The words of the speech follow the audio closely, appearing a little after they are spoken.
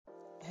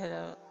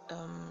Hello,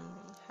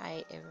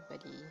 hi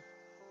everybody.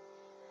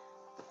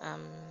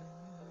 Um,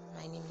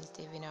 my name is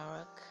Devin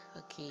Arak.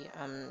 Okay,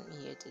 I'm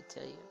here to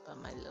tell you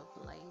about my love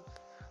life.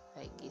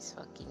 Like, it's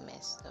fucking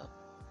messed up.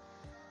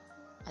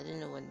 I don't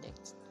know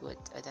what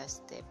other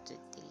step to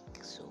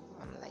take, so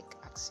I'm like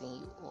asking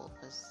you all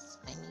because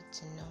I need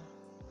to know.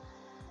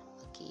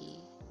 Okay,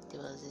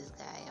 there was this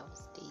guy I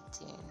was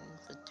dating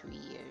for 3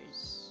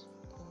 years.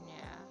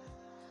 Yeah,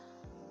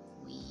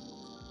 we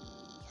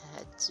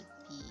had to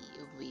be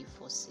away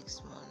for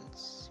 6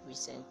 months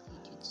recently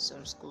due to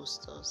some school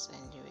stuffs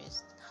and the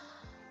rest.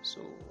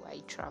 So I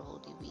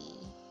traveled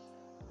away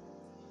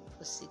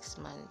for 6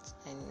 months,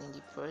 and in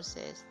the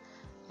process,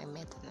 I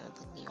met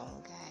another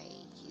young guy.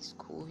 He's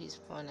cool, he's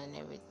fun, and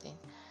everything.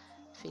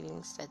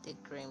 Feelings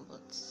started growing,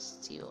 but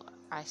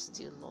I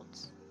still loved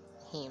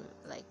him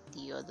like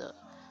the other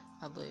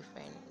my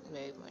boyfriend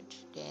very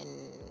much. Then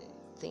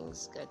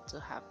things got to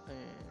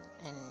happen,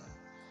 and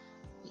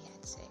we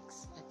had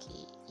sex.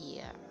 Okay,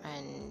 yeah,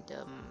 and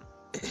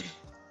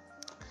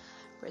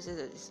process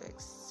of the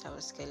sex, I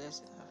was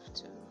careless enough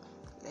to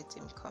let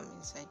him come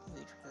inside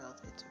me, which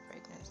resulted to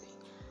pregnancy.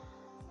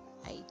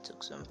 I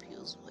took some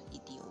pills, but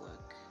it didn't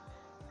work.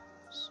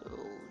 So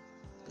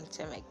by the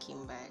time I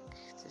came back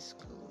to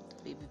school,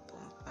 the baby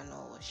bump and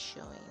all was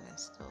showing and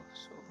stuff.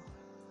 So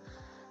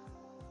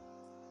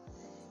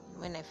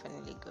when I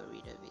finally got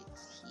rid of it,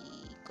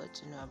 he got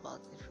to know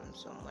about it from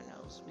someone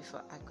else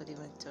before I could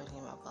even tell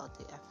him about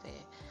the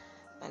affair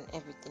and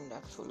everything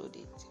that followed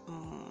it.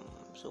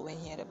 So when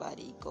he heard about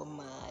it, he got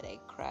mad. I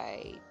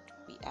cried.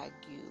 We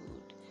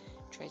argued,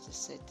 tried to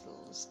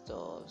settle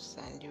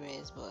stuff and the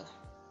rest, but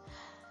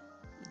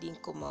it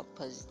didn't come out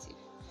positive.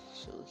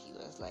 So he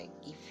was like,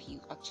 if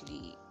he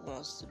actually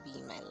wants to be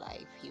in my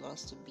life, he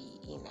wants to be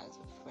in as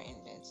a friend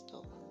and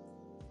stuff.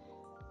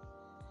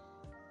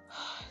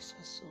 It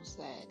was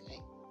so sad.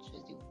 Like, it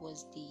was the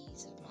worst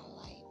days of my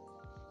life.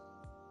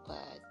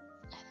 But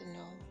I don't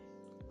know.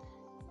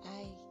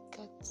 I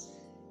got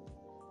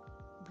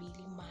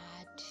really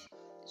mad.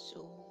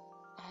 So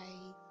I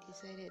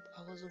decided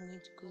I wasn't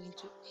going to go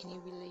into any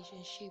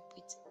relationship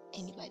with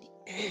anybody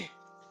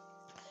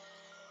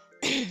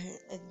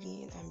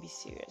again and be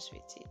serious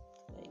with it.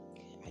 Like,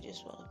 I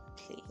just want to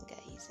be playing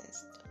guys and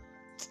stuff.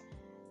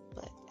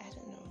 But I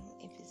don't know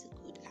if it's a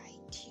good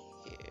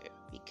idea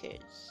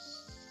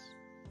because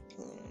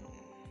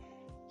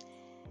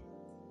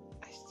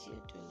I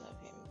still do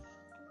love him.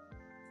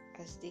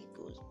 As day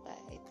goes by,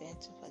 I tend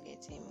to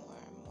forget him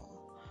more and more.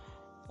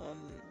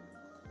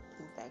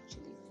 It's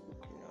actually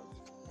broken up.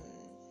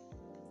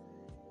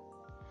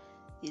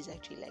 It's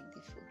actually like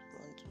the first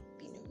month we've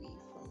been away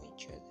from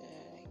each other,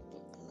 like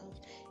broken up.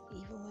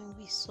 Even when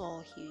we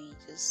saw, he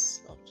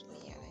just loved me,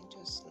 and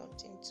I just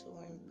loved him too.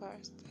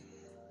 Embarrassed.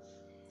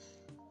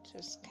 It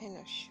was kind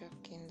of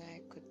shocking that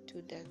I could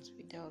do that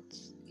without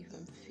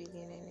even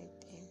feeling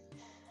anything.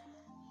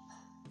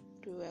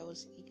 Though I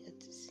was eager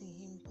to see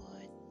him,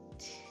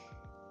 but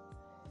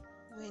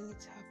when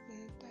it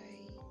happened,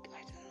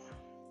 I don't know.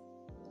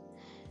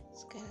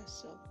 It's kind of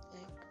sucked.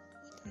 Like,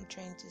 what I'm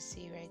trying to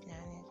say right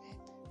now is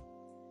that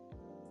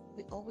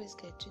we always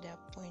get to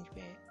that point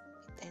where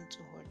we tend to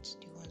hurt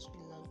the ones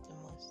we love the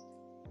most.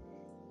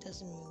 It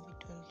doesn't mean we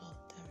don't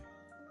love them.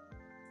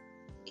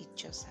 It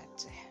just had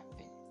to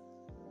happen.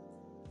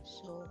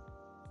 So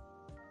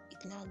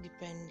it now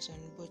depends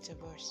on both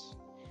of us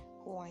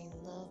who are in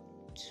love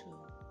to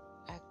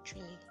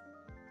actually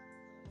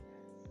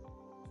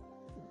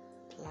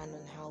plan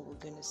on how we're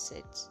going to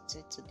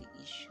settle the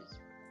issues.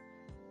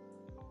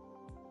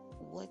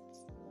 What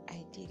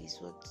I did is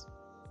what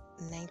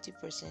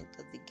 90%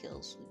 of the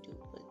girls would do,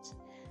 but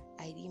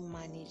I didn't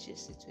manage the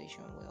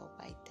situation well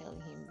by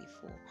telling him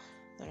before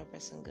another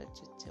person got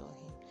to tell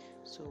him.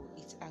 So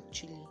it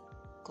actually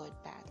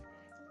got bad.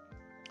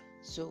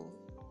 So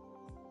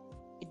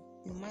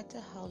no matter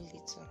how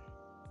little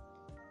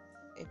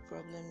a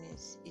problem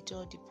is, it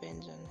all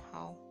depends on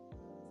how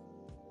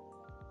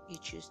you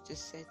choose to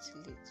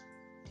settle it.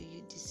 Do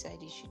you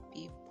decide it should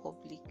be a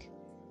public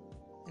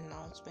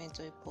announcement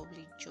or a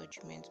public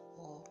judgment,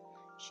 or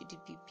should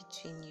it be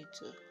between you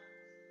two?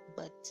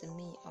 But to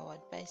me, our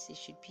advice is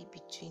should be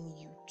between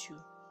you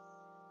two,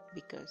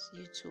 because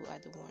you two are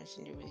the ones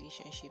in the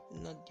relationship,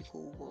 not the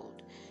whole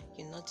world.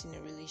 You're not in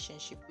a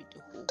relationship with the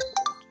whole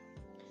world.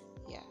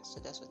 Yeah, so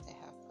that's what I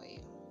have for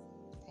you.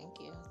 Thank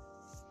you.